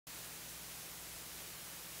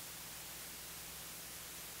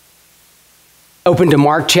Open to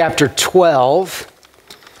Mark chapter 12.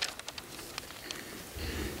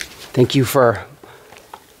 Thank you for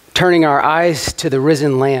turning our eyes to the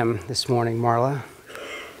risen Lamb this morning, Marla.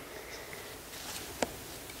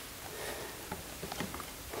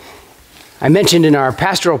 I mentioned in our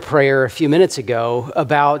pastoral prayer a few minutes ago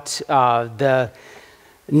about the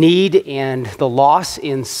need and the loss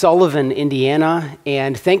in Sullivan, Indiana,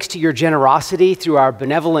 and thanks to your generosity through our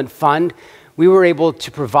benevolent fund, we were able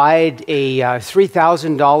to provide a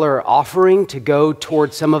 $3,000 offering to go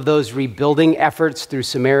towards some of those rebuilding efforts through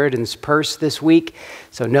Samaritan's Purse this week.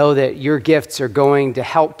 So know that your gifts are going to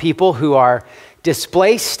help people who are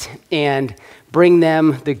displaced and bring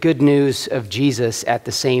them the good news of Jesus at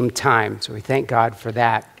the same time. So we thank God for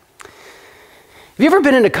that. Have you ever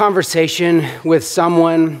been in a conversation with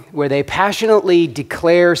someone where they passionately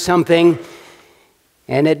declare something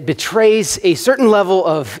and it betrays a certain level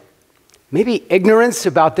of maybe ignorance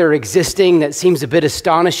about their existing that seems a bit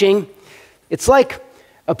astonishing? It's like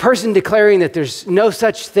a person declaring that there's no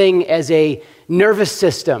such thing as a nervous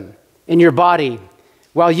system in your body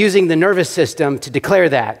while using the nervous system to declare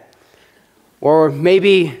that. Or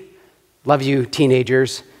maybe, love you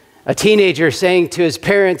teenagers, a teenager saying to his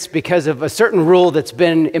parents because of a certain rule that's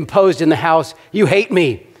been imposed in the house, "You hate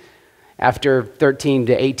me," after 13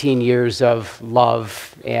 to 18 years of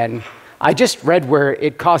love. And I just read where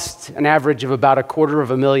it costs an average of about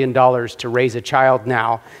 $250,000 to raise a child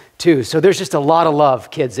now, too. So there's just a lot of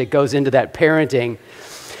love, kids, that goes into that parenting.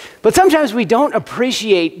 But sometimes we don't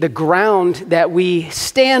appreciate the ground that we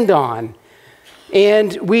stand on,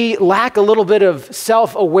 and we lack a little bit of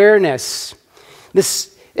self-awareness.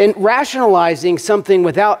 And rationalizing something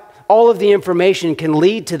without all of the information can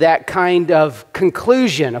lead to that kind of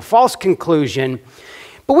conclusion, a false conclusion.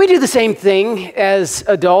 But we do the same thing as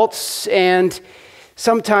adults, and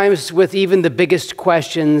sometimes with even the biggest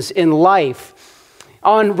questions in life.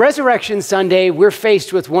 On Resurrection Sunday, we're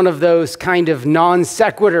faced with one of those kind of non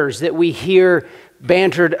sequiturs that we hear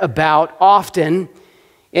bantered about often.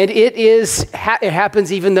 And it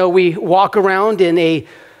happens even though we walk around in a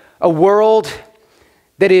world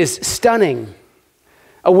that is stunning,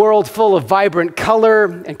 a world full of vibrant color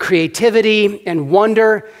and creativity and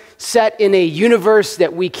wonder, set in a universe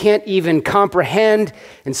that we can't even comprehend.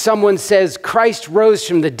 And someone says Christ rose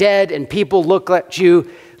from the dead, and people look at you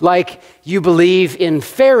like you believe in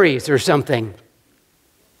fairies or something.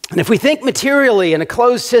 And if we think materially in a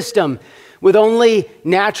closed system with only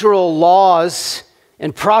natural laws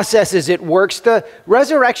and processes it works, the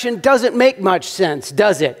resurrection doesn't make much sense,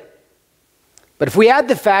 does it? But if we add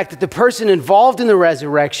the fact that the person involved in the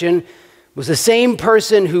resurrection was the same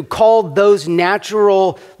person who called those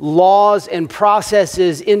natural laws and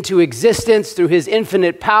processes into existence through his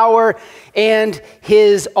infinite power and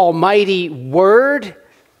his almighty word,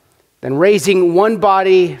 then raising one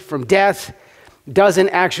body from death doesn't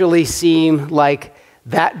actually seem like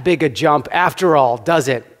that big a jump after all, does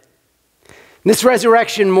it? This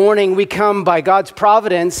resurrection morning, we come by God's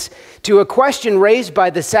providence to a question raised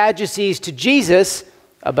by the Sadducees to Jesus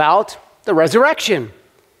about the resurrection.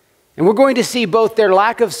 And we're going to see both their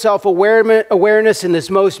lack of self-awareness in this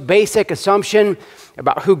most basic assumption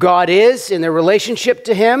about who God is and their relationship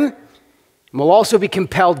to him. And we'll also be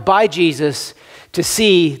compelled by Jesus to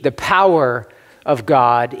see the power of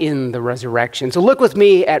God in the resurrection. So look with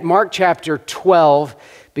me at Mark chapter 12,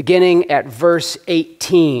 beginning at verse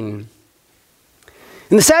 18.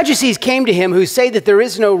 And the Sadducees came to him who say that there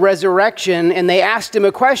is no resurrection, and they asked him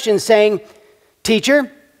a question saying,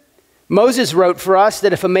 "Teacher, Moses wrote for us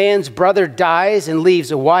that if a man's brother dies and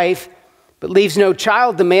leaves a wife, but leaves no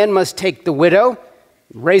child, the man must take the widow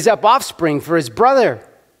and raise up offspring for his brother.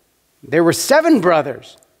 There were 7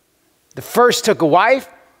 brothers. The first took a wife,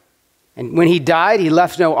 and when he died, he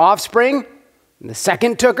left no offspring. And the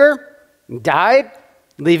second took her and died,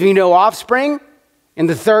 leaving no offspring. And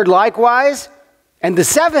the third likewise. And the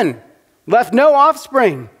 7 left no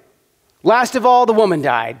offspring. Last of all, the woman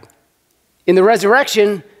died. In the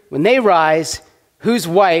resurrection, when they rise, whose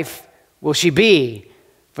wife will she be?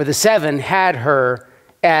 For the 7 had her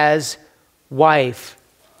as wife."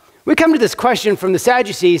 We come to this question from the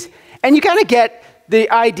Sadducees, and you kind of get the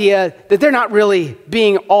idea that they're not really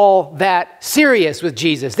being all that serious with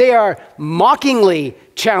Jesus. They are mockingly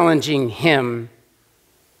challenging him.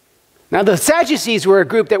 Now, the Sadducees were a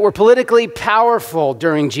group that were politically powerful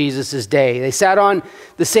during Jesus' day. They sat on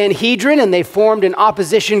the Sanhedrin, and they formed an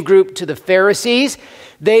opposition group to the Pharisees.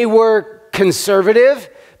 They were conservative,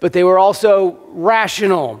 but they were also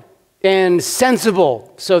rational and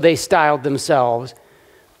sensible, so they styled themselves.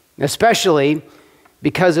 Especially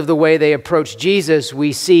because of the way they approached Jesus,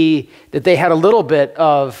 we see that they had a little bit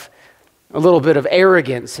of a little bit of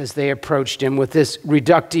arrogance as they approached him with this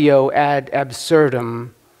reductio ad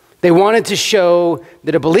absurdum. They wanted to show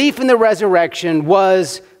that a belief in the resurrection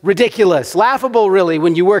was ridiculous, laughable really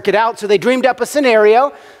when you work it out. So they dreamed up a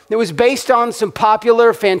scenario that was based on some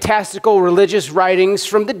popular, fantastical religious writings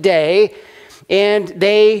from the day, and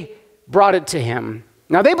they brought it to him.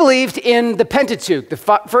 Now they believed in the Pentateuch, the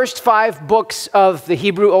first 5 books of the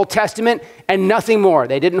Hebrew Old Testament, and nothing more.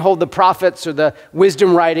 They didn't hold the prophets or the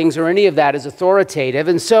wisdom writings or any of that as authoritative.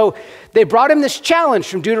 And so they brought him this challenge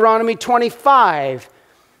from Deuteronomy 25.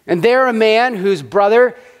 And there a man whose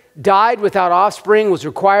brother died without offspring was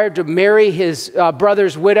required to marry his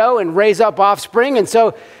brother's widow and raise up offspring. And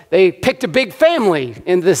so they picked a big family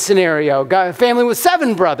in this scenario, got a family with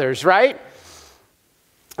 7 brothers, right?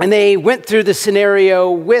 And they went through the scenario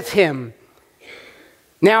with him.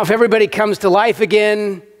 Now, if everybody comes to life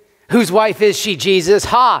again, whose wife is she, Jesus?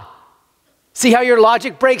 Ha! See how your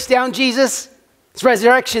logic breaks down, Jesus? This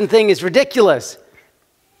resurrection thing is ridiculous.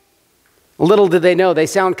 Little did they know, they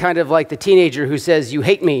sound kind of like the teenager who says, "You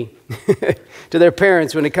hate me," to their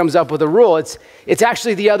parents when it comes up with a rule. It's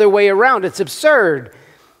actually the other way around. It's absurd.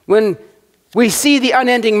 When we see the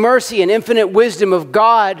unending mercy and infinite wisdom of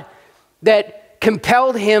God that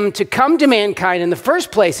compelled him to come to mankind in the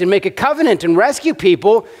first place and make a covenant and rescue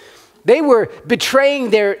people, they were betraying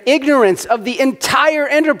their ignorance of the entire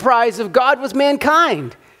enterprise of God with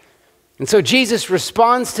mankind. And so Jesus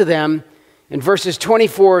responds to them in verses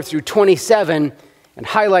 24 through 27 and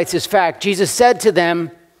highlights this fact. Jesus said to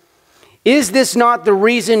them, "Is this not the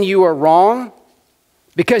reason you are wrong?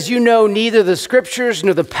 Because you know neither the scriptures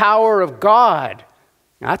nor the power of God."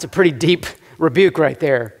 Now, that's a pretty deep rebuke right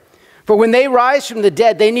there. "For when they rise from the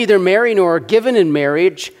dead, they neither marry nor are given in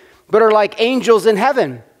marriage, but are like angels in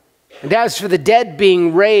heaven. And as for the dead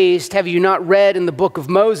being raised, have you not read in the book of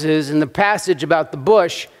Moses, in the passage about the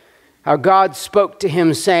bush, how God spoke to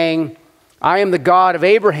him saying, 'I am the God of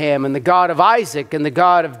Abraham and the God of Isaac and the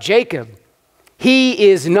God of Jacob'? He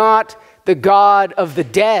is not the God of the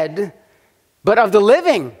dead, but of the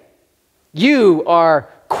living. You are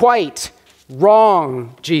quite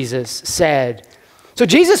wrong," Jesus said. So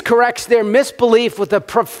Jesus corrects their misbelief with a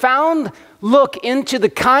profound look into the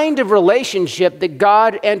kind of relationship that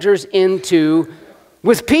God enters into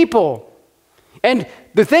with people. And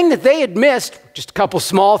the thing that they had missed, just a couple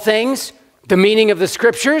small things, the meaning of the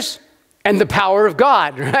scriptures and the power of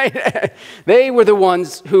God, right? They were the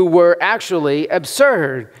ones who were actually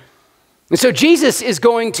absurd. And so Jesus is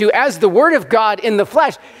going to, as the Word of God in the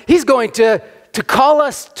flesh, he's going to call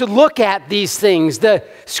us to look at these things, the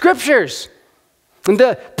scriptures and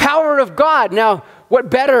the power of God. Now,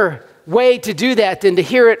 what better way to do that than to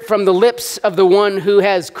hear it from the lips of the one who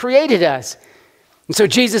has created us? And so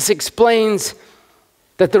Jesus explains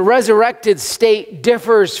that the resurrected state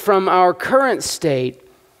differs from our current state.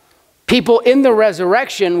 People in the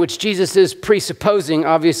resurrection, which Jesus is presupposing,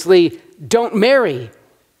 obviously, don't marry.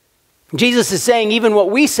 Jesus is saying even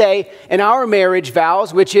what we say in our marriage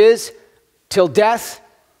vows, which is, "Till death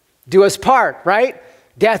do us part," right?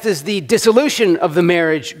 Death is the dissolution of the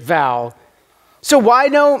marriage vow. So why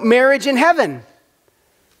no marriage in heaven?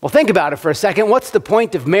 Well, think about it for a second. What's the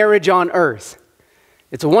point of marriage on earth?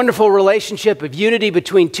 It's a wonderful relationship of unity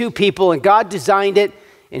between 2 people, and God designed it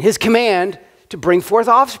in his command to bring forth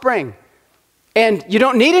offspring. And you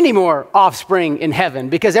don't need any more offspring in heaven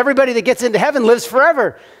because everybody that gets into heaven lives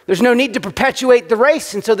forever. There's no need to perpetuate the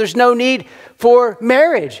race, and so there's no need for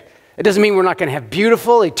marriage. It doesn't mean we're not going to have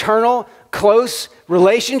beautiful, eternal, close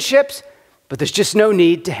relationships, but there's just no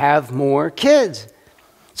need to have more kids.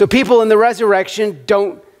 So people in the resurrection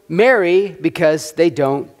don't marry because they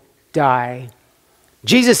don't die.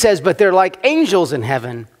 Jesus says, but they're like angels in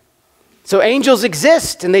heaven. So angels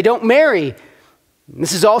exist and they don't marry.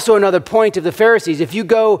 This is also another point of the Pharisees. If you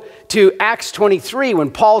go to Acts 23, when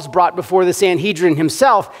Paul's brought before the Sanhedrin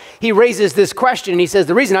himself, he raises this question. He says,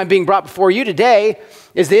 the reason I'm being brought before you today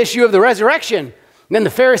is the issue of the resurrection. And then the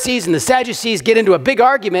Pharisees and the Sadducees get into a big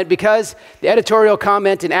argument because the editorial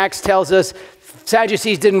comment in Acts tells us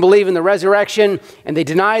Sadducees didn't believe in the resurrection and they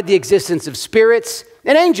denied the existence of spirits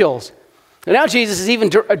and angels. And now Jesus is even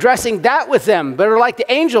addressing that with them, but are like the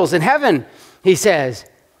angels in heaven, he says.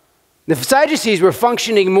 The Sadducees were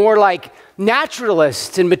functioning more like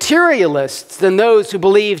naturalists and materialists than those who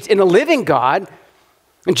believed in a living God.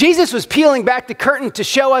 And Jesus was peeling back the curtain to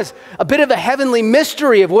show us a bit of a heavenly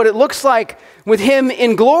mystery of what it looks like with him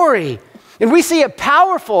in glory. And we see a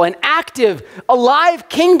powerful and active, alive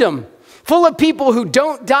kingdom full of people who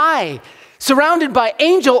don't die, surrounded by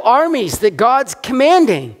angel armies that God's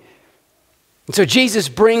commanding. And so Jesus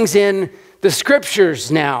brings in the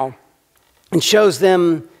scriptures now and shows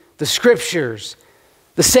them the scriptures.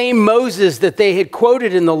 The same Moses that they had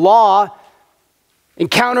quoted in the law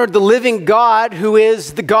encountered the living God who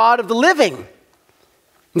is the God of the living.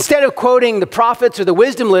 Instead of quoting the prophets or the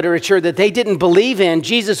wisdom literature that they didn't believe in,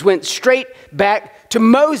 Jesus went straight back to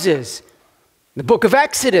Moses. The book of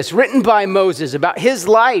Exodus, written by Moses about his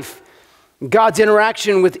life, God's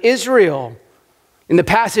interaction with Israel. In the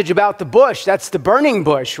passage about the bush, that's the burning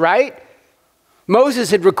bush, right?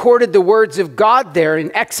 Moses had recorded the words of God there.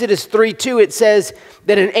 In Exodus 3:2, it says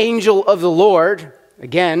that an angel of the Lord,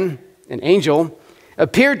 again, an angel,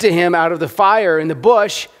 appeared to him out of the fire in the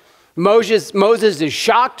bush. Moses is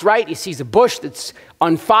shocked, right? He sees a bush that's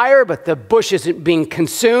on fire, but the bush isn't being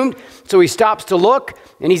consumed. So he stops to look,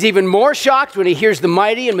 and he's even more shocked when he hears the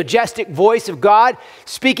mighty and majestic voice of God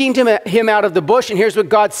speaking to him out of the bush. And here's what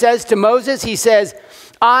God says to Moses. He says,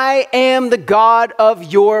 "I am the God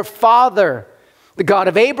of your father, the God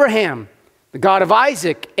of Abraham, the God of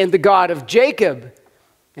Isaac, and the God of Jacob."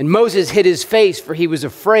 And Moses hid his face, for he was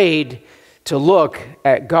afraid to look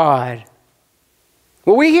at God.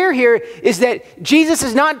 What we hear here is that Jesus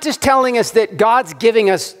is not just telling us that God's giving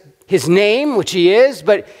us his name, which he is,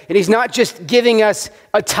 and he's not just giving us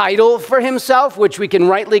a title for himself, which we can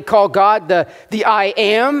rightly call God the I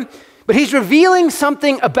am, but he's revealing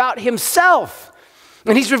something about himself.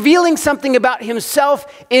 And he's revealing something about himself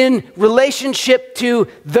in relationship to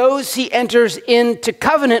those he enters into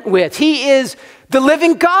covenant with. He is the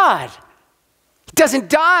living God. He doesn't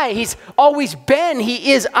die. He's always been.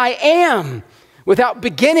 He is I am, without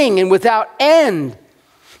beginning and without end.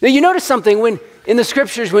 Now you notice something when in the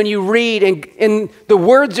scriptures, when you read and the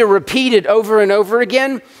words are repeated over and over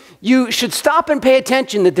again, you should stop and pay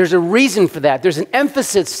attention that there's a reason for that. There's an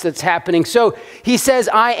emphasis that's happening. So he says,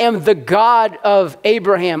 I am the God of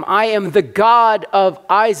Abraham. I am the God of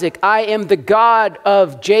Isaac. I am the God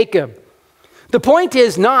of Jacob. The point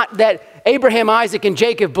is not that Abraham, Isaac, and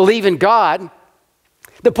Jacob believe in God.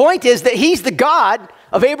 The point is that he's the God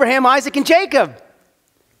of Abraham, Isaac, and Jacob.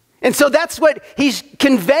 And so that's what he's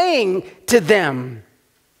conveying to them.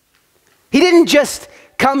 He didn't just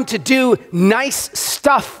come to do nice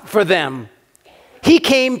stuff for them. He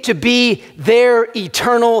came to be their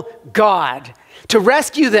eternal God, to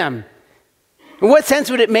rescue them. In what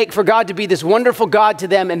sense would it make for God to be this wonderful God to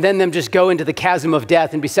them and then them just go into the chasm of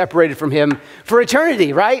death and be separated from him for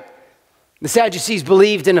eternity, right? The Sadducees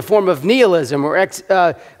believed in a form of nihilism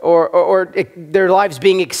or their lives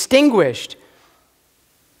being extinguished.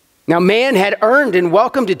 Now, man had earned and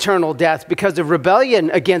welcomed eternal death because of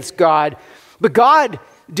rebellion against God, but God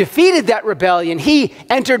defeated that rebellion. He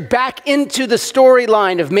entered back into the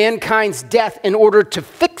storyline of mankind's death in order to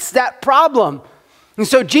fix that problem. And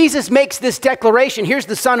so Jesus makes this declaration. Here's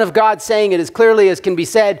the Son of God saying it as clearly as can be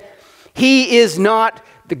said. He is not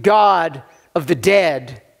the God of the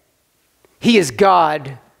dead. He is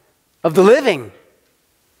God of the living.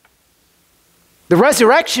 The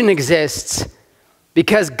resurrection exists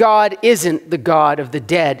because God isn't the God of the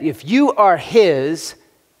dead. If you are his,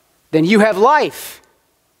 then you have life.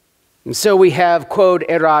 And so we have quod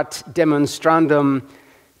erat demonstrandum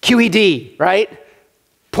QED, right?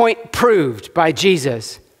 Point proved by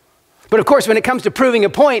Jesus. But of course, when it comes to proving a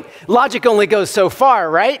point, logic only goes so far,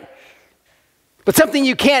 right? But something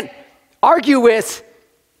you can't argue with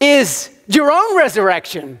is your own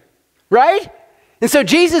resurrection, right? And so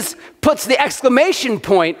Jesus puts the exclamation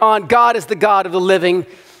point on God is the God of the living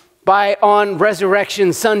by on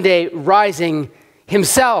Resurrection Sunday rising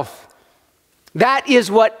himself. That is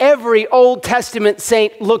what every Old Testament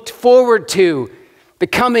saint looked forward to, the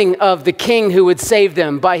coming of the King who would save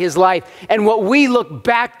them by his life. And what we look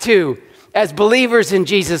back to as believers in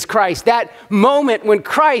Jesus Christ, that moment when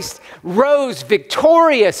Christ rose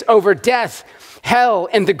victorious over death, hell,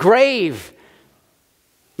 and the grave.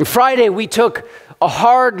 And Friday, we took a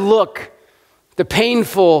hard look at the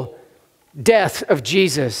painful death of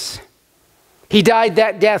Jesus. He died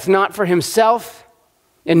that death not for himself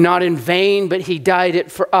and not in vain, but he died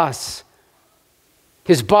it for us.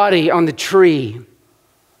 His body on the tree.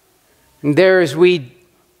 And there as we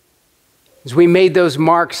made those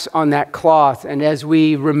marks on that cloth, and as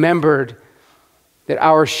we remembered that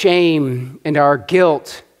our shame and our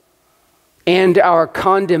guilt and our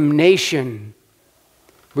condemnation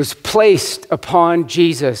was placed upon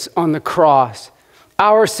Jesus on the cross,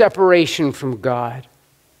 our separation from God.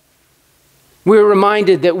 We were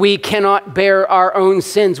reminded that we cannot bear our own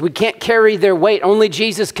sins. We can't carry their weight. Only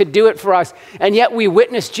Jesus could do it for us. And yet we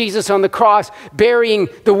witnessed Jesus on the cross bearing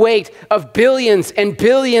the weight of billions and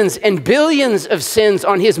billions and billions of sins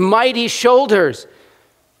on his mighty shoulders.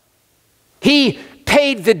 He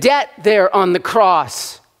paid the debt there on the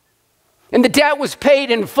cross. And the debt was paid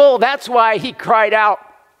in full. That's why he cried out,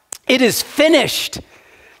 "It is finished."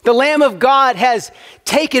 The Lamb of God has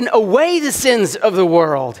taken away the sins of the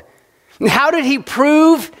world. And how did he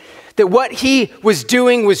prove that what he was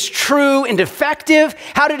doing was true and effective?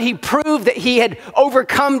 How did he prove that he had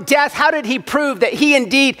overcome death? How did he prove that he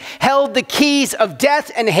indeed held the keys of death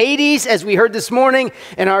and Hades, as we heard this morning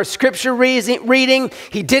in our scripture reading?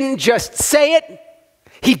 He didn't just say it,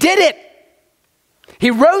 he did it. He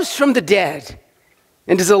rose from the dead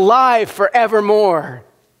and is alive forevermore.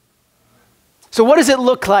 So what does it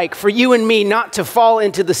look like for you and me not to fall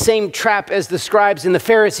into the same trap as the scribes and the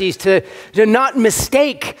Pharisees, to not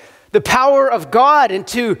mistake the power of God and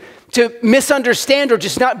to misunderstand or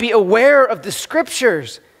just not be aware of the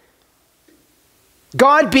scriptures?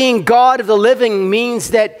 God being God of the living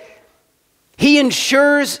means that he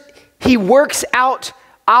ensures he works out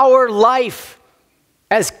our life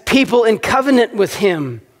as people in covenant with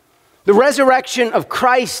him. The resurrection of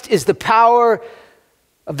Christ is the power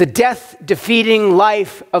of the death-defeating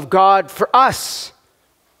life of God for us.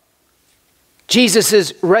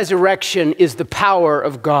 Jesus' resurrection is the power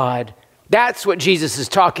of God. That's what Jesus is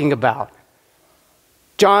talking about.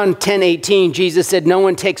 John 10:18, Jesus said, "No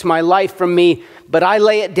one takes my life from me, but I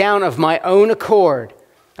lay it down of my own accord.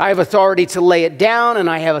 I have authority to lay it down, and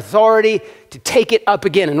I have authority to take it up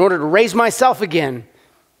again in order to raise myself again.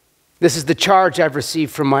 This is the charge I've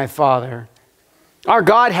received from my Father." Our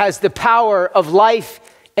God has the power of life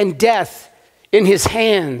and death in his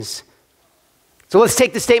hands. So let's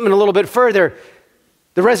take the statement a little bit further.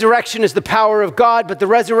 The resurrection is the power of God, but the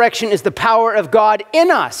resurrection is the power of God in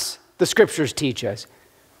us, the scriptures teach us.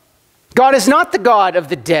 God is not the God of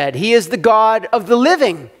the dead. He is the God of the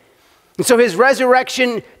living. And so his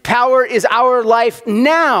resurrection power is our life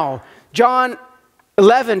now. John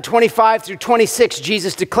 11:25-26,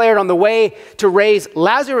 Jesus declared on the way to raise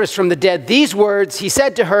Lazarus from the dead these words. He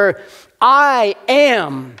said to her, "I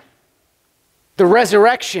am the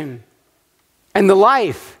resurrection and the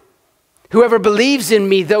life. Whoever believes in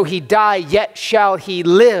me, though he die, yet shall he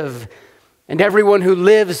live. And everyone who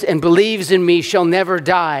lives and believes in me shall never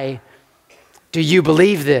die. Do you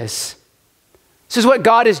believe this?" This is what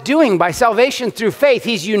God is doing by salvation through faith.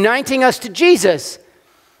 He's uniting us to Jesus.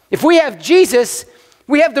 If we have Jesus,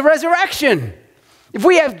 we have the resurrection. If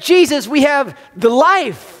we have Jesus, we have the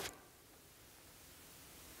life.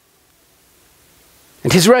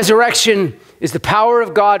 And his resurrection is the power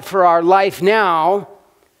of God for our life now,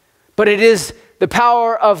 but it is the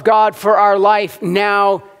power of God for our life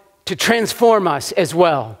now to transform us as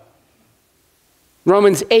well.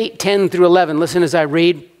 Romans 8:10-11, listen as I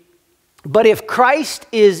read. "But if Christ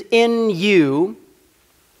is in you,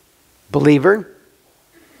 believer,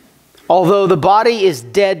 although the body is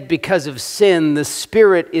dead because of sin, the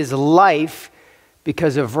spirit is life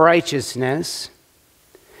because of righteousness.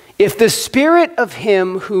 If the spirit of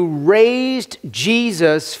him who raised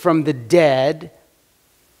Jesus from the dead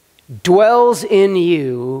dwells in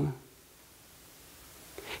you,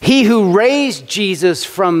 he who raised Jesus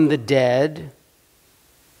from the dead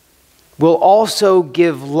will also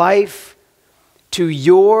give life to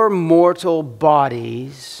your mortal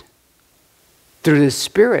bodies through the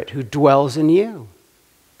Spirit who dwells in you."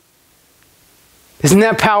 Isn't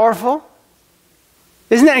that powerful?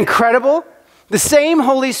 Isn't that incredible? The same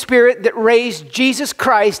Holy Spirit that raised Jesus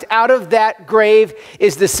Christ out of that grave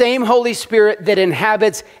is the same Holy Spirit that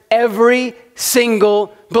inhabits every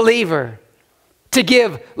single believer to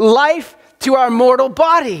give life to our mortal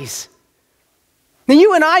bodies. Now,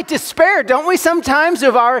 you and I despair, don't we, sometimes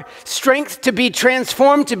of our strength to be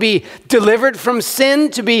transformed, to be delivered from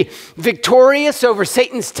sin, to be victorious over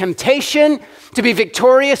Satan's temptation, to be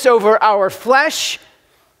victorious over our flesh,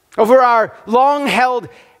 over our long-held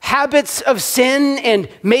habits of sin, and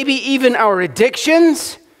maybe even our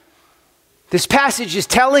addictions. This passage is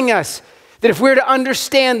telling us that if we're to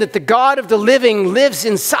understand that the God of the living lives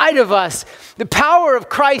inside of us, the power of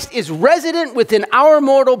Christ is resident within our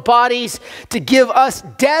mortal bodies to give us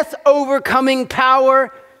death-overcoming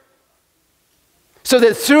power, so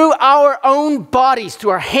that through our own bodies, through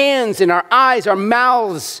our hands and our eyes, our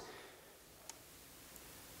mouths,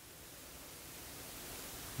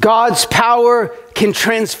 God's power can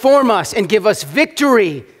transform us and give us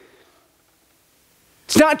victory.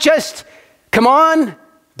 It's not just, come on,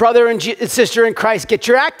 brother and sister in Christ, get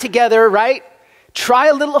your act together, right? Try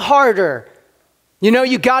a little harder. You know,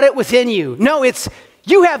 you got it within you. No, it's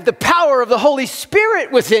you have the power of the Holy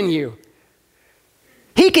Spirit within you.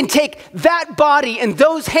 He can take that body and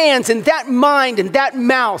those hands and that mind and that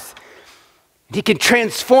mouth. He can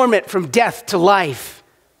transform it from death to life.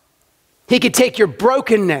 He can take your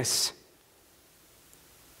brokenness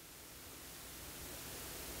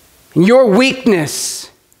in your weakness.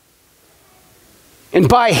 And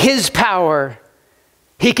by his power,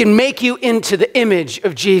 he can make you into the image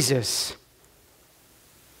of Jesus.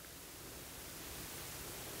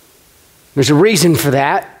 There's a reason for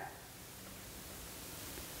that.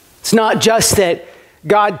 It's not just that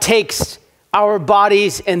God takes our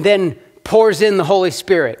bodies and then pours in the Holy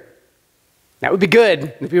Spirit. That would be good.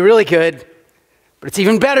 It would be really good. But it's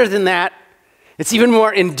even better than that. It's even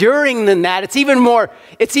more enduring than that. It's even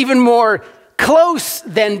more close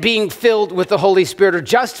than being filled with the Holy Spirit or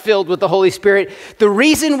just filled with the Holy Spirit. The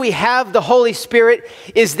reason we have the Holy Spirit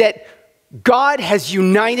is that God has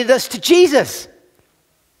united us to Jesus.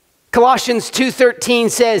 Colossians 2:13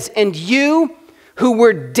 says, "And you who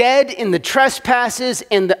were dead in the trespasses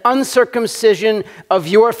and the uncircumcision of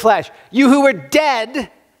your flesh." You who were dead,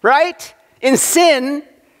 right, in sin,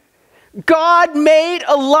 God made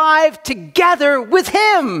alive together with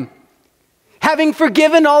him, having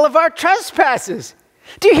forgiven all of our trespasses.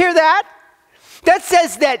 Do you hear that? That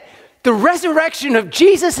says that the resurrection of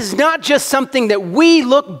Jesus is not just something that we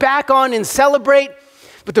look back on and celebrate,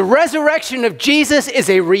 but the resurrection of Jesus is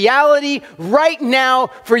a reality right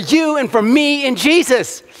now for you and for me in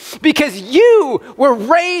Jesus. Because you were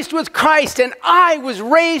raised with Christ and I was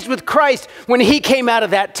raised with Christ when he came out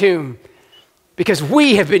of that tomb. Because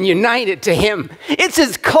we have been united to him. It's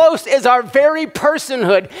as close as our very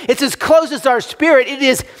personhood. It's as close as our spirit.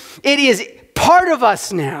 It is part of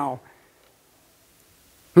us now.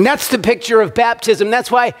 And that's the picture of baptism. That's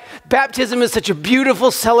why baptism is such a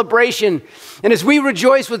beautiful celebration. And as we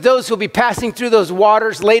rejoice with those who will be passing through those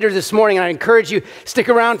waters later this morning, and I encourage you, stick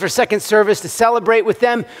around for second service to celebrate with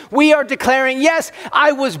them. We are declaring, yes,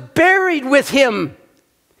 I was buried with him.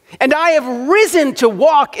 And I have risen to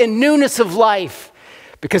walk in newness of life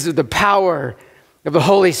because of the power of the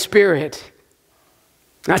Holy Spirit.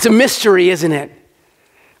 That's a mystery, isn't it?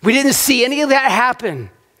 We didn't see any of that happen.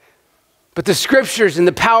 But the scriptures and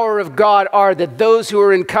the power of God are that those who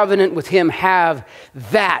are in covenant with him have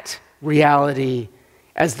that reality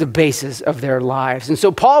as the basis of their lives. And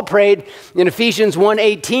so Paul prayed in Ephesians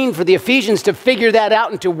 1:18 for the Ephesians to figure that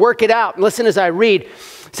out and to work it out. And listen as I read.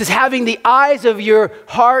 It says, having the eyes of your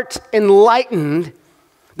heart enlightened,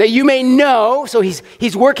 that you may know, so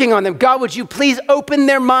he's working on them. God, would you please open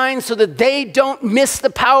their minds so that they don't miss the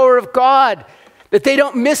power of God, that they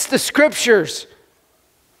don't miss the scriptures,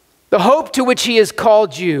 the hope to which he has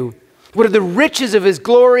called you. What are the riches of his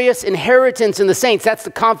glorious inheritance in the saints? That's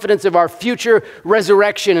the confidence of our future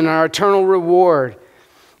resurrection and our eternal reward.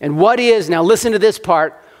 And what is, now listen to this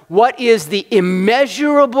part, what is the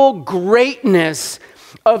immeasurable greatness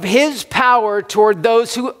of his power toward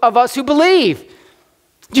those of us who believe?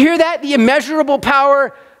 Do you hear that? The immeasurable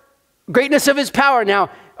power, greatness of his power. Now,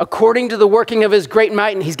 according to the working of his great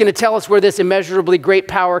might, and he's going to tell us where this immeasurably great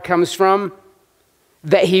power comes from,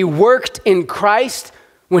 that he worked in Christ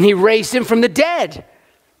when he raised him from the dead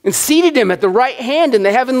and seated him at the right hand in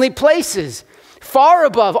the heavenly places, far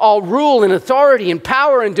above all rule and authority and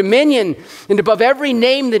power and dominion, and above every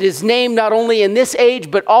name that is named, not only in this age,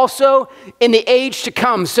 but also in the age to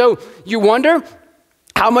come. So you wonder,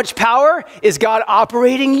 how much power is God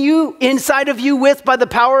operating you inside of you with by the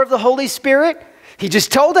power of the Holy Spirit? He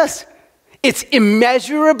just told us. It's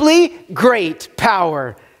immeasurably great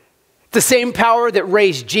power. The same power that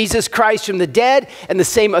raised Jesus Christ from the dead and the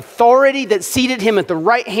same authority that seated him at the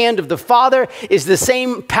right hand of the Father is the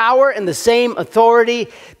same power and the same authority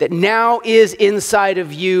that now is inside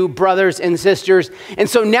of you, brothers and sisters. And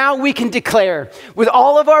so now we can declare with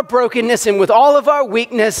all of our brokenness and with all of our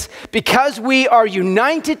weakness, because we are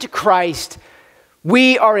united to Christ,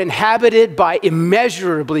 we are inhabited by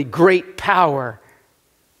immeasurably great power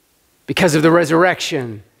because of the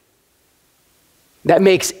resurrection. That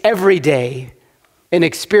makes every day an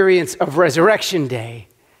experience of Resurrection Day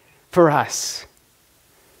for us.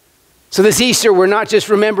 So this Easter, we're not just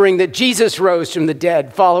remembering that Jesus rose from the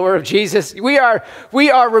dead, follower of Jesus. We are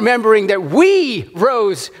remembering that we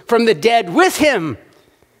rose from the dead with him.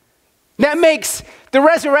 That makes the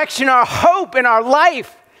resurrection our hope in our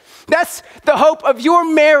life. That's the hope of your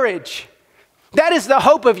marriage. That is the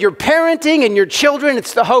hope of your parenting and your children.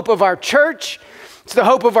 It's the hope of our church. It's the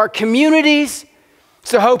hope of our communities. It's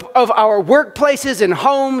the hope of our workplaces and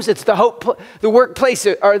homes. It's the hope, it's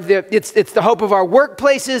the hope of our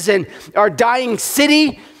workplaces and our dying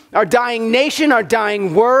city, our dying nation, our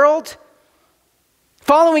dying world.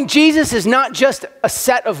 Following Jesus is not just a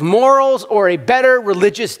set of morals or a better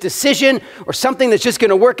religious decision or something that's just going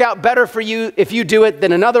to work out better for you if you do it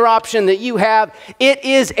than another option that you have. It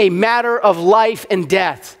is a matter of life and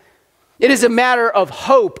death. It is a matter of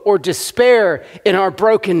hope or despair in our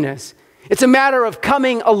brokenness. It's a matter of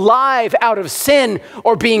coming alive out of sin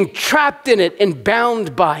or being trapped in it and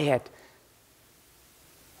bound by it.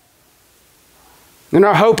 And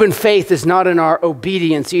our hope and faith is not in our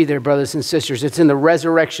obedience either, brothers and sisters. It's in the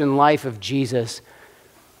resurrection life of Jesus,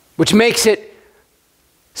 which makes it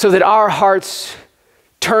so that our hearts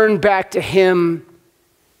turn back to him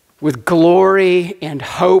with glory and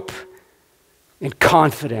hope and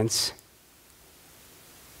confidence.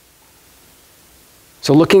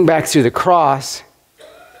 So looking back through the cross,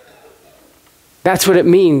 that's what it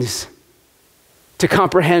means to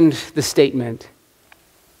comprehend the statement.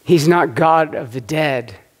 He's not God of the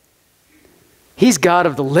dead. He's God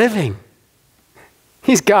of the living.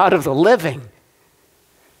 He's God of the living.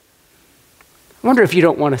 I wonder if you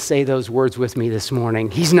don't want to say those words with me this morning.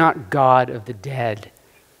 He's not God of the dead,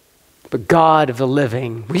 but God of the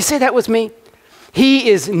living. Will you say that with me? He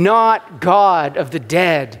is not God of the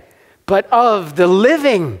dead, but of the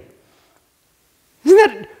living. Isn't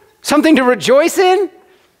that something to rejoice in?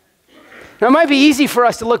 Now, it might be easy for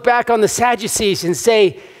us to look back on the Sadducees and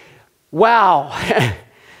say, wow,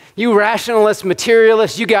 you rationalists,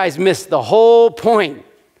 materialists, you guys missed the whole point.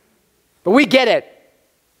 But we get it.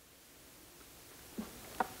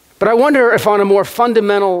 But I wonder if on a more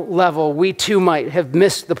fundamental level, we too might have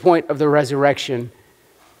missed the point of the resurrection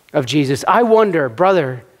of Jesus. I wonder,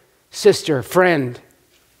 brother, sister, friend,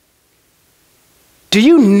 do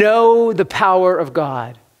you know the power of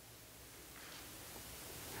God?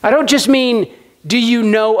 I don't just mean, do you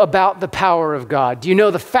know about the power of God? Do you know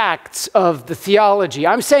the facts of the theology?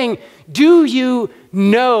 I'm saying, do you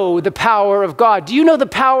know the power of God? Do you know the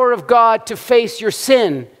power of God to face your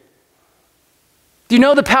sin? Do you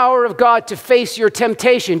know the power of God to face your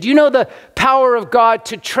temptation? Do you know the power of God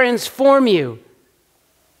to transform you?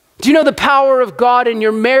 Do you know the power of God in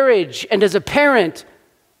your marriage and as a parent?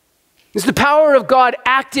 Is the power of God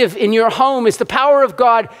active in your home? Is the power of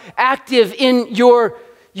God active in your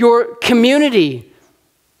community?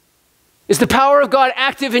 Is the power of God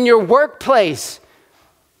active in your workplace?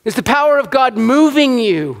 Is the power of God moving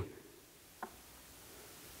you?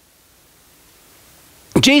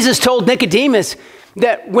 Jesus told Nicodemus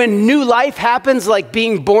that when new life happens, like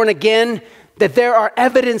being born again, that there are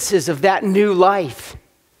evidences of that new life.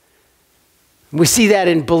 We see that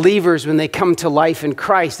in believers when they come to life in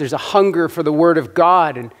Christ. There's a hunger for the Word of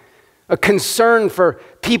God and a concern for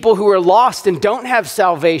people who are lost and don't have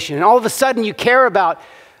salvation. And all of a sudden you care about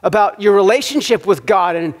your relationship with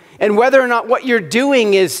God and whether or not what you're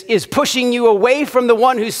doing is pushing you away from the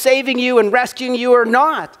one who's saving you and rescuing you or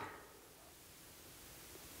not.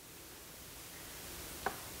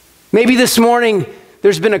 Maybe this morning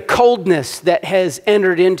there's been a coldness that has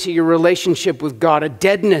entered into your relationship with God, a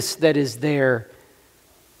deadness that is there,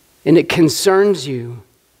 and it concerns you.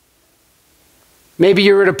 Maybe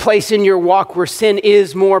you're at a place in your walk where sin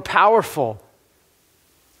is more powerful.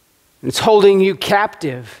 It's holding you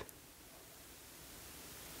captive.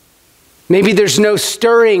 Maybe there's no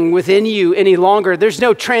stirring within you any longer. There's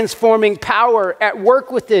no transforming power at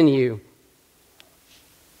work within you.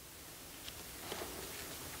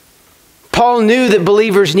 Paul knew that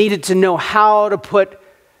believers needed to know how to put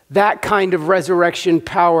that kind of resurrection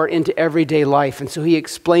power into everyday life. And so he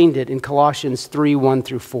explained it in Colossians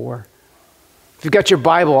 3:1-4. If you've got your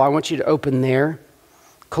Bible, I want you to open there.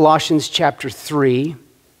 Colossians chapter 3.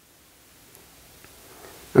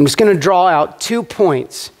 I'm just going to draw out 2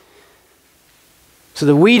 points so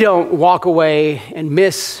that we don't walk away and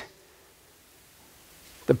miss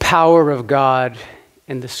the power of God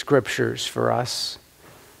and the scriptures for us.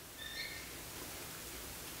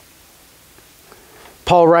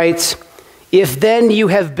 Paul writes, if then you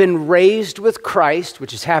have been raised with Christ,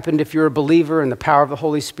 which has happened if you're a believer and the power of the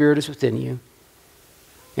Holy Spirit is within you.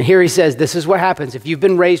 And here he says, this is what happens. If you've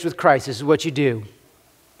been raised with Christ, this is what you do.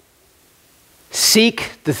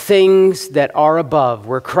 Seek the things that are above,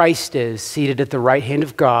 where Christ is, seated at the right hand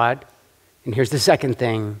of God. And here's the second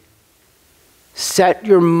thing. Set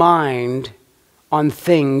your mind on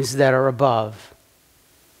things that are above,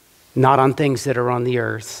 not on things that are on the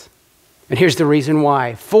earth. And here's the reason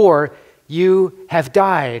why. For you have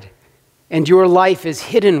died, and your life is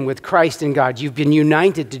hidden with Christ in God. You've been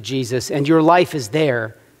united to Jesus, and your life is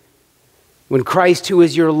there. When Christ, who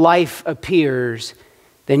is your life, appears,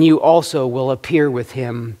 then you also will appear with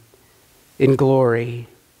him in glory.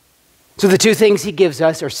 So the two things he gives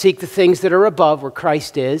us are seek the things that are above, where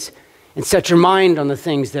Christ is, and set your mind on the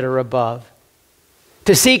things that are above.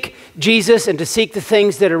 To seek Jesus and to seek the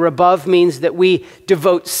things that are above means that we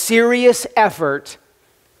devote serious effort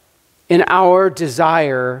in our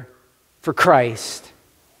desire for Christ.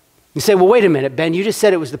 You say, well, wait a minute, Ben, you just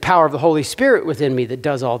said it was the power of the Holy Spirit within me that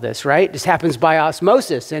does all this, right? This happens by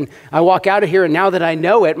osmosis, and I walk out of here, and now that I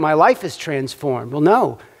know it, my life is transformed. Well,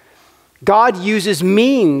 no. God uses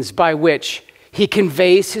means by which he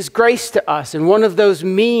conveys his grace to us, and one of those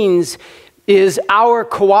means is our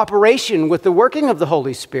cooperation with the working of the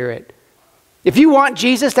Holy Spirit. If you want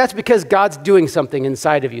Jesus, that's because God's doing something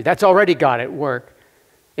inside of you. That's already God at work.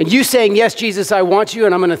 And you saying, yes, Jesus, I want you,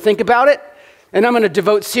 and I'm going to think about it, and I'm going to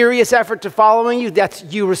devote serious effort to following you, that's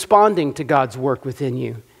you responding to God's work within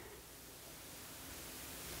you.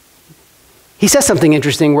 He says something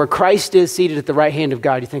interesting, where Christ is seated at the right hand of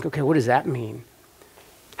God. You think, okay, what does that mean?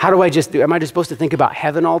 How do I just do? Am I just supposed to think about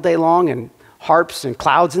heaven all day long and harps and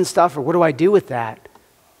clouds and stuff, or what do I do with that?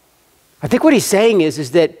 I think what he's saying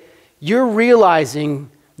is that you're realizing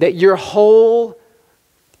that your whole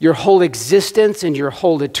existence and your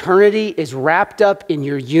whole eternity is wrapped up in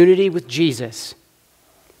your unity with Jesus.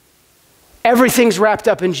 Everything's wrapped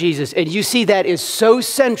up in Jesus, and you see that is so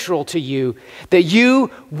central to you that you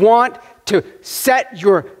want to set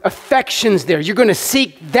your affections there. You're going to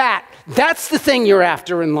seek that. That's the thing you're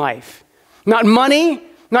after in life. Not money,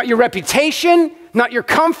 not your reputation, not your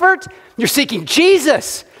comfort. You're seeking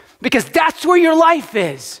Jesus because that's where your life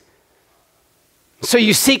is. So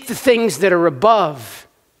you seek the things that are above.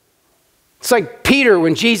 It's like Peter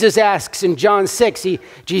when Jesus asks in John 6,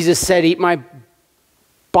 Jesus said, eat my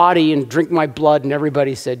body and drink my blood. And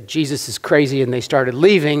everybody said, Jesus is crazy. And they started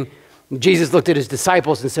leaving. And Jesus looked at his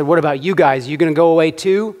disciples and said, what about you guys? Are you going to go away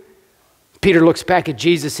too? Peter looks back at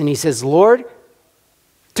Jesus and he says, Lord,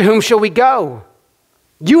 to whom shall we go?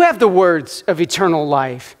 You have the words of eternal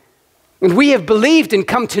life. And we have believed and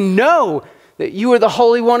come to know that you are the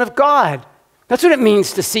Holy One of God. That's what it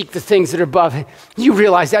means to seek the things that are above. You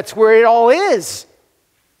realize that's where it all is.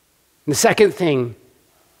 And the second thing,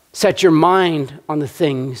 set your mind on the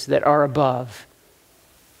things that are above.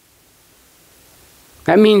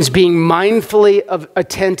 That means being mindfully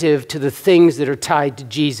attentive to the things that are tied to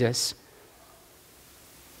Jesus.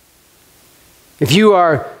 If you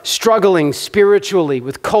are struggling spiritually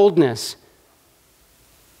with coldness,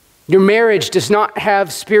 your marriage does not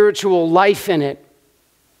have spiritual life in it,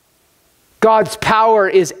 God's power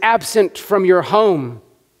is absent from your home,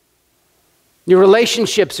 your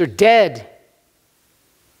relationships are dead,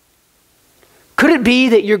 could it be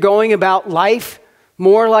that you're going about life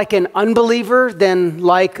more like an unbeliever than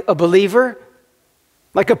like a believer?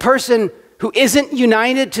 Like a person who isn't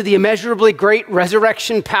united to the immeasurably great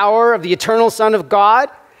resurrection power of the eternal Son of God?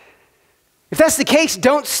 If that's the case,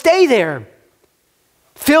 don't stay there.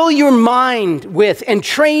 Fill your mind with and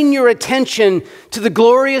train your attention to the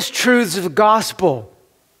glorious truths of the gospel.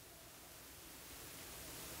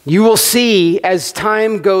 You will see as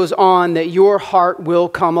time goes on that your heart will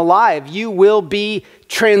come alive. You will be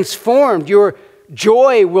transformed. Your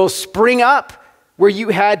joy will spring up where you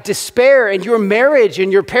had despair, and your marriage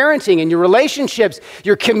and your parenting and your relationships,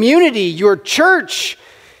 your community, your church,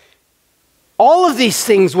 all of these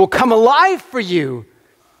things will come alive for you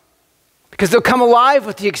because they'll come alive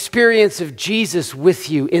with the experience of Jesus with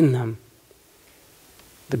you in them.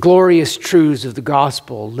 The glorious truths of the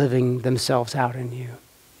gospel living themselves out in you.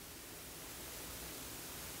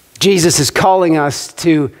 Jesus is calling us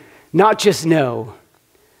to not just know,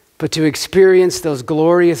 but to experience those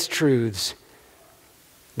glorious truths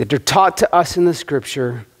that are taught to us in the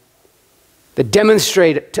Scripture, that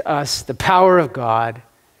demonstrate to us the power of God,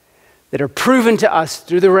 that are proven to us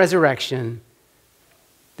through the resurrection,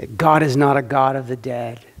 that God is not a God of the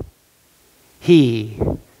dead. He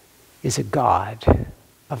is a God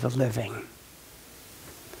of the living.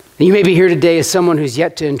 And you may be here today as someone who's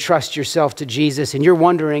yet to entrust yourself to Jesus, and you're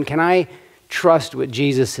wondering, can I trust what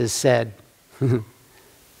Jesus has said?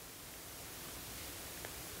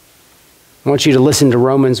 I want you to listen to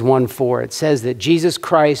Romans 1:4. It says that Jesus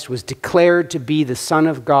Christ was declared to be the Son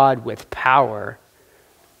of God with power,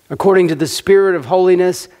 according to the Spirit of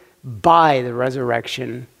holiness, by the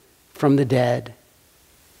resurrection from the dead.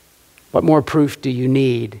 What more proof do you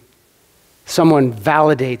need? Someone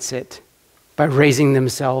validates it by raising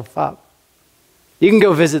themselves up. You can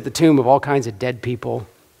go visit the tomb of all kinds of dead people,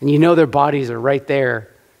 and you know their bodies are right there.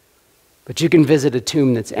 But you can visit a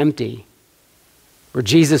tomb that's empty, where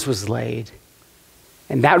Jesus was laid.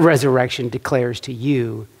 And that resurrection declares to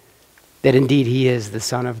you that indeed he is the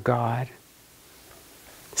Son of God.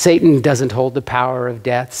 Satan doesn't hold the power of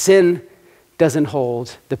death. Sin doesn't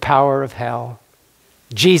hold the power of hell.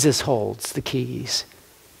 Jesus holds the keys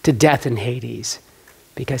to death and Hades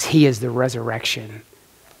because he is the resurrection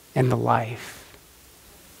and the life.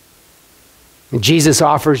 And Jesus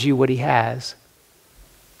offers you what he has.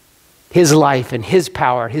 his life and his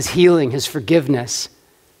power, his healing, his forgiveness.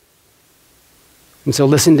 And so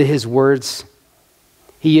listen to his words.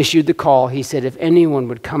 He issued the call. He said, if anyone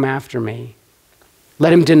would come after me,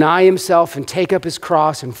 let him deny himself and take up his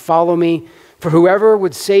cross and follow me. For whoever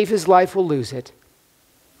would save his life will lose it.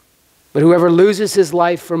 But whoever loses his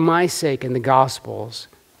life for my sake and the gospel's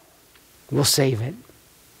will save it.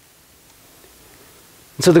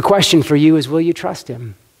 And so the question for you is, will you trust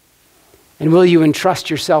him? And will you entrust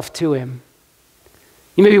yourself to him?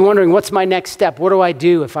 You may be wondering, what's my next step? What do I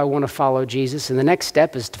do if I want to follow Jesus? And the next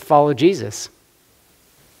step is to follow Jesus.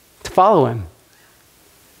 To follow him.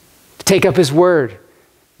 To take up his word.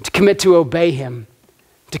 To commit to obey him.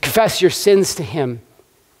 To confess your sins to him.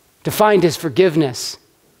 To find his forgiveness.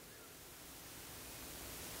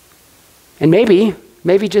 And maybe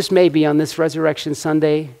just maybe on this Resurrection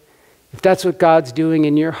Sunday, if that's what God's doing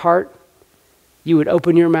in your heart, you would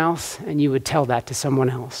open your mouth and you would tell that to someone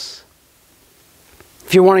else.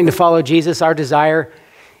 If you're wanting to follow Jesus, our desire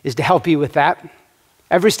is to help you with that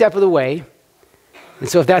every step of the way. And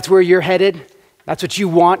so if that's where you're headed, that's what you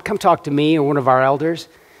want, come talk to me or one of our elders.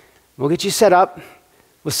 We'll get you set up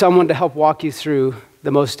with someone to help walk you through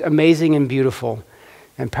the most amazing and beautiful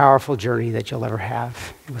and powerful journey that you'll ever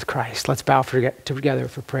have with Christ. Let's bow together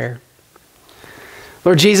for prayer.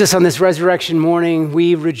 Lord Jesus, on this resurrection morning,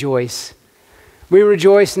 we rejoice. We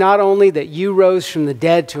rejoice not only that you rose from the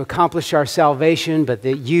dead to accomplish our salvation, but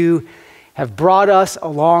that you have brought us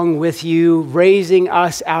along with you, raising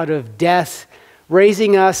us out of death,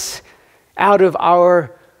 raising us out of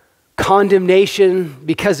our condemnation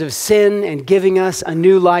because of sin, and giving us a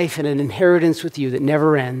new life and an inheritance with you that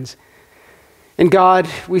never ends. And God,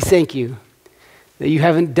 we thank you that you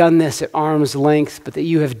haven't done this at arm's length, but that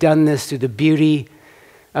you have done this through the beauty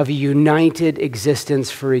of a united existence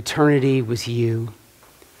for eternity with you.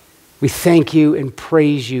 We thank you and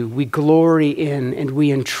praise you. We glory in and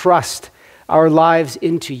we entrust our lives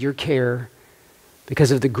into your care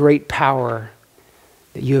because of the great power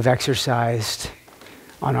that you have exercised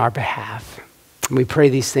on our behalf. And we pray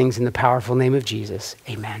these things in the powerful name of Jesus.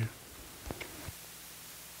 Amen.